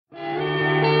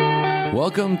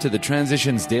Welcome to the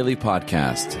Transitions Daily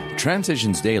podcast.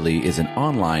 Transitions Daily is an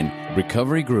online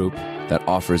recovery group that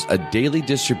offers a daily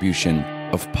distribution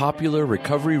of popular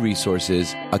recovery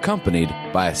resources accompanied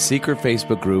by a secret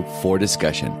Facebook group for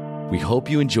discussion. We hope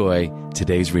you enjoy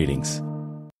today's readings.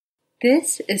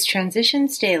 This is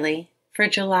Transitions Daily for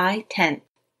July 10th,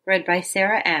 read by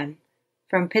Sarah M.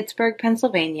 from Pittsburgh,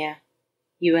 Pennsylvania,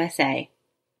 USA.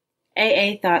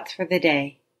 AA Thoughts for the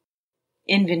Day.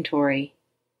 Inventory.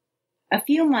 A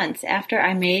few months after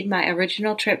I made my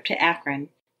original trip to Akron,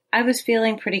 I was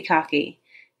feeling pretty cocky,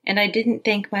 and I didn't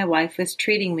think my wife was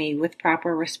treating me with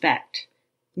proper respect,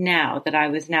 now that I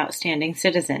was an outstanding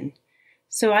citizen.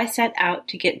 So I set out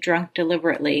to get drunk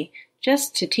deliberately,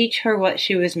 just to teach her what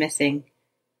she was missing.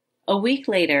 A week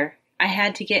later, I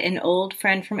had to get an old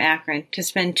friend from Akron to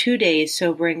spend 2 days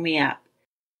sobering me up.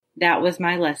 That was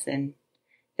my lesson,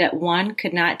 that one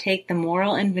could not take the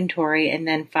moral inventory and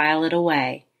then file it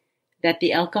away. That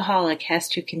the alcoholic has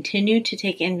to continue to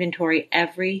take inventory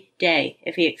every day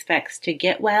if he expects to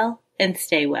get well and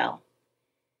stay well.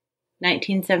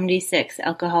 1976,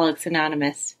 Alcoholics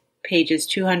Anonymous, pages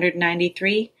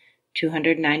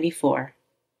 293-294.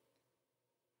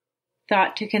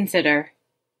 Thought to consider.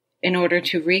 In order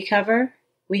to recover,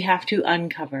 we have to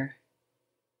uncover.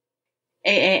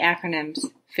 AA acronyms.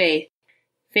 Faith.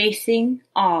 Facing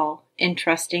all and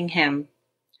trusting Him.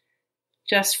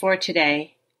 Just for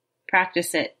today.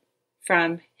 Practice it.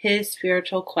 From His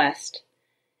Spiritual Quest.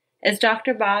 As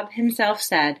Dr. Bob himself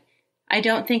said, I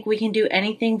don't think we can do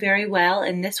anything very well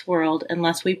in this world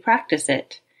unless we practice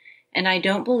it, and I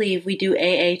don't believe we do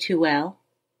AA too well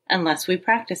unless we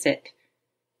practice it.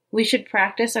 We should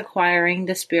practice acquiring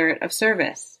the spirit of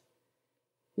service.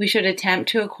 We should attempt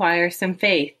to acquire some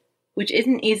faith, which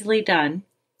isn't easily done,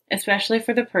 especially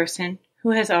for the person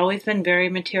who has always been very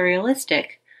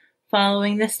materialistic,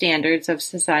 following the standards of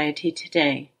society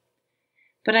today.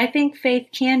 But I think faith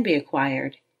can be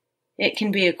acquired. It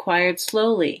can be acquired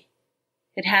slowly.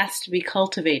 It has to be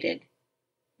cultivated.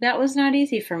 That was not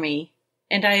easy for me,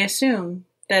 and I assume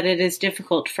that it is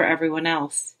difficult for everyone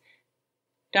else.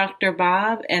 Dr.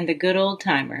 Bob and the Good Old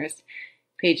Timers,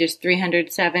 pages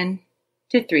 307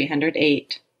 to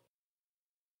 308.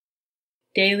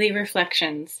 Daily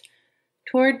Reflections.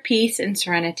 Toward Peace and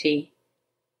Serenity.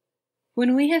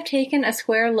 When we have taken a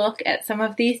square look at some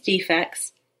of these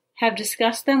defects, have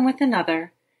discussed them with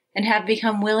another, and have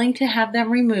become willing to have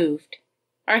them removed,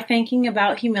 our thinking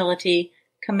about humility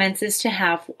commences to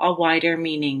have a wider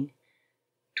meaning.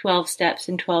 12 Steps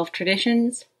and 12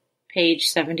 Traditions, page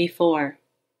 74.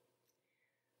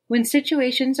 When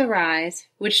situations arise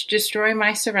which destroy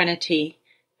my serenity,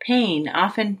 pain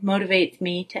often motivates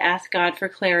me to ask God for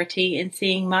clarity in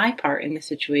seeing my part in the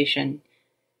situation.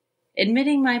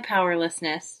 Admitting my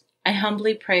powerlessness, I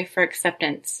humbly pray for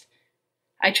acceptance.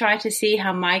 I try to see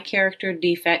how my character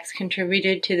defects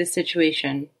contributed to the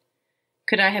situation.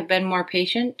 Could I have been more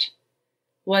patient?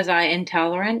 Was I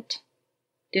intolerant?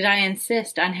 Did I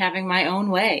insist on having my own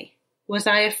way? Was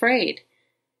I afraid?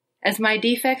 As my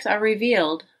defects are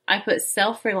revealed, I put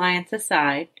self-reliance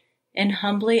aside and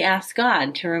humbly ask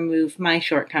God to remove my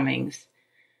shortcomings.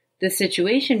 The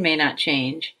situation may not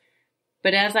change,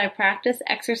 but as I practice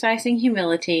exercising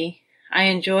humility, I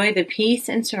enjoy the peace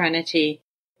and serenity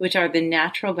which are the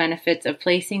natural benefits of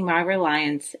placing my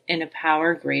reliance in a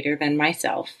power greater than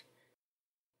myself.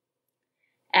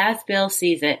 As Bill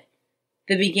sees it,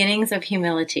 the beginnings of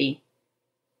humility.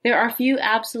 There are few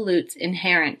absolutes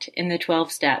inherent in the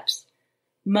 12 steps.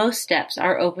 Most steps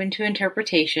are open to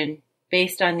interpretation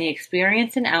based on the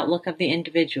experience and outlook of the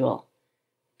individual.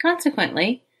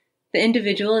 Consequently, the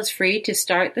individual is free to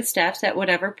start the steps at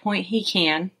whatever point he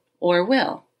can or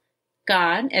will.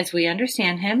 God, as we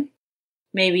understand Him,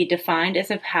 may be defined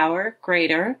as a power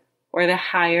greater or the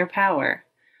higher power.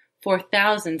 For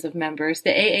thousands of members,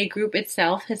 the AA group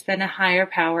itself has been a higher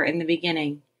power in the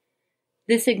beginning.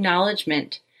 This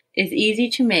acknowledgement is easy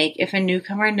to make if a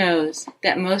newcomer knows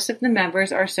that most of the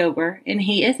members are sober and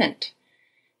he isn't.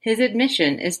 His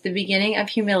admission is the beginning of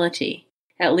humility.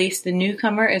 At least the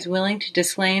newcomer is willing to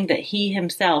disclaim that he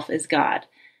himself is God.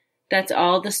 That's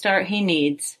all the start he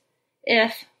needs.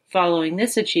 If, following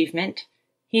this achievement,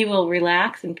 he will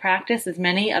relax and practice as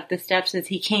many of the steps as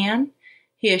he can,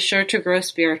 he is sure to grow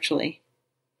spiritually.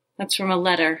 That's from a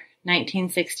letter,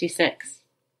 1966.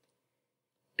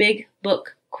 Big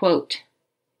Book quote.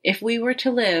 If we were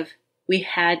to live, we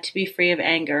had to be free of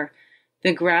anger.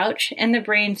 The grouch and the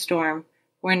brainstorm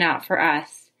were not for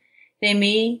us. They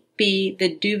may be the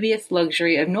dubious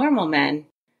luxury of normal men,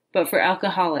 but for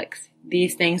alcoholics,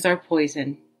 these things are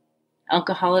poison.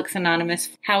 Alcoholics Anonymous,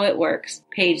 How It Works,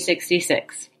 page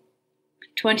 66.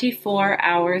 24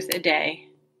 hours a day.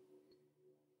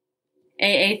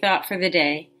 AA thought for the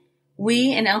day.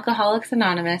 We in Alcoholics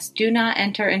Anonymous do not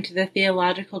enter into the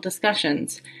theological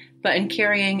discussions, but in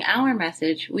carrying our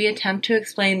message, we attempt to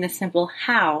explain the simple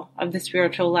how of the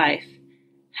spiritual life,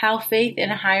 how faith in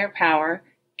a higher power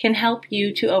can help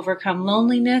you to overcome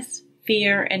loneliness,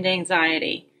 fear, and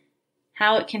anxiety,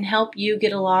 how it can help you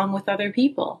get along with other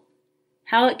people,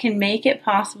 how it can make it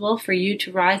possible for you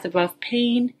to rise above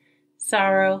pain,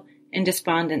 sorrow, and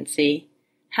despondency,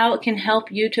 how it can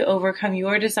help you to overcome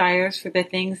your desires for the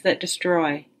things that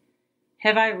destroy.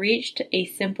 Have I reached a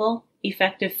simple,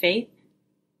 effective faith?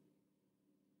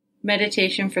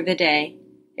 Meditation for the day.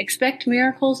 Expect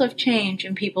miracles of change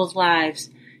in people's lives.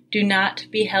 Do not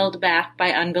be held back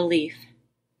by unbelief.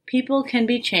 People can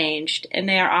be changed, and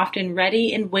they are often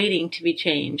ready and waiting to be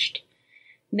changed.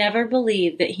 Never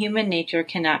believe that human nature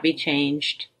cannot be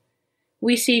changed.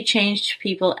 We see changed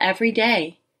people every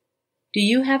day. Do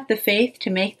you have the faith to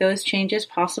make those changes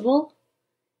possible?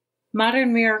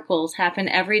 Modern miracles happen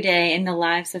every day in the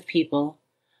lives of people.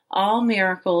 All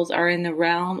miracles are in the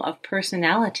realm of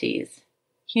personalities.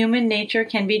 Human nature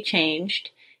can be changed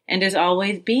and is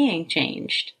always being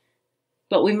changed.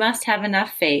 But we must have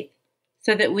enough faith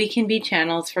so that we can be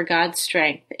channels for God's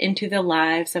strength into the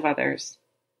lives of others.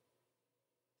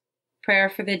 Prayer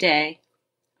for the day.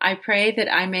 I pray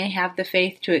that I may have the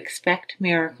faith to expect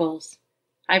miracles.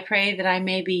 I pray that I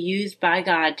may be used by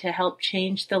God to help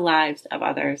change the lives of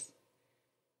others.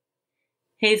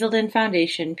 Hazelden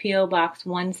Foundation, P.O. Box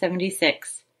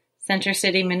 176, Center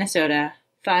City, Minnesota,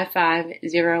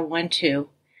 55012.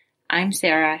 I'm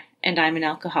Sarah, and I'm an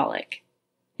alcoholic.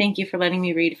 Thank you for letting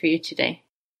me read for you today.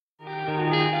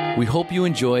 We hope you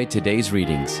enjoyed today's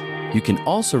readings. You can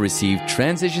also receive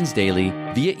Transitions Daily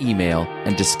via email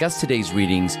and discuss today's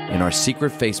readings in our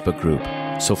secret Facebook group.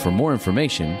 So for more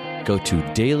information, go to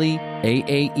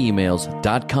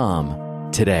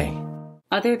dailyaaemails.com today.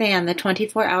 Other than the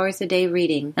 24 hours a day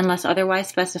reading, unless otherwise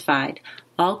specified,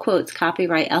 all quotes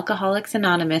copyright Alcoholics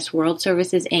Anonymous World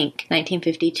Services, Inc.,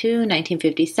 1952,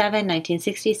 1957,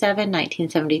 1967,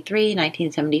 1973,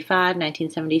 1975,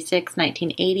 1976,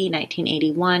 1980,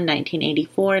 1981,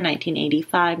 1984,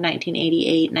 1985,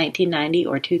 1988, 1990,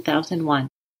 or 2001.